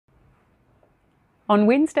On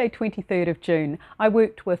Wednesday 23rd of June, I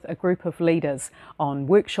worked with a group of leaders on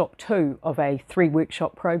workshop 2 of a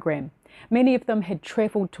 3-workshop program. Many of them had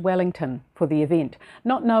travelled to Wellington for the event,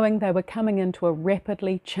 not knowing they were coming into a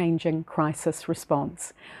rapidly changing crisis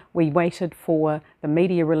response. We waited for the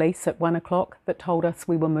media release at 1 o'clock that told us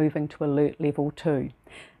we were moving to alert level 2.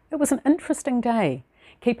 It was an interesting day,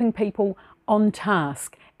 keeping people on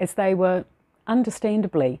task as they were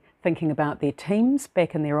understandably thinking about their teams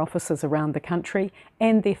back in their offices around the country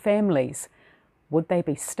and their families. Would they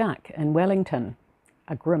be stuck in Wellington?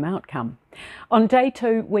 A grim outcome. On day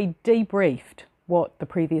 2, we debriefed what the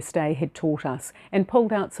previous day had taught us and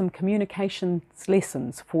pulled out some communications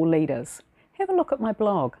lessons for leaders. Have a look at my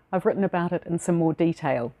blog. I've written about it in some more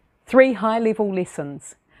detail. 3 high-level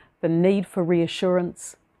lessons: the need for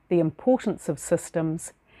reassurance, the importance of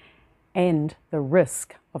systems, and the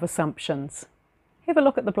risk of assumptions. Have a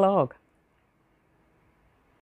look at the blog.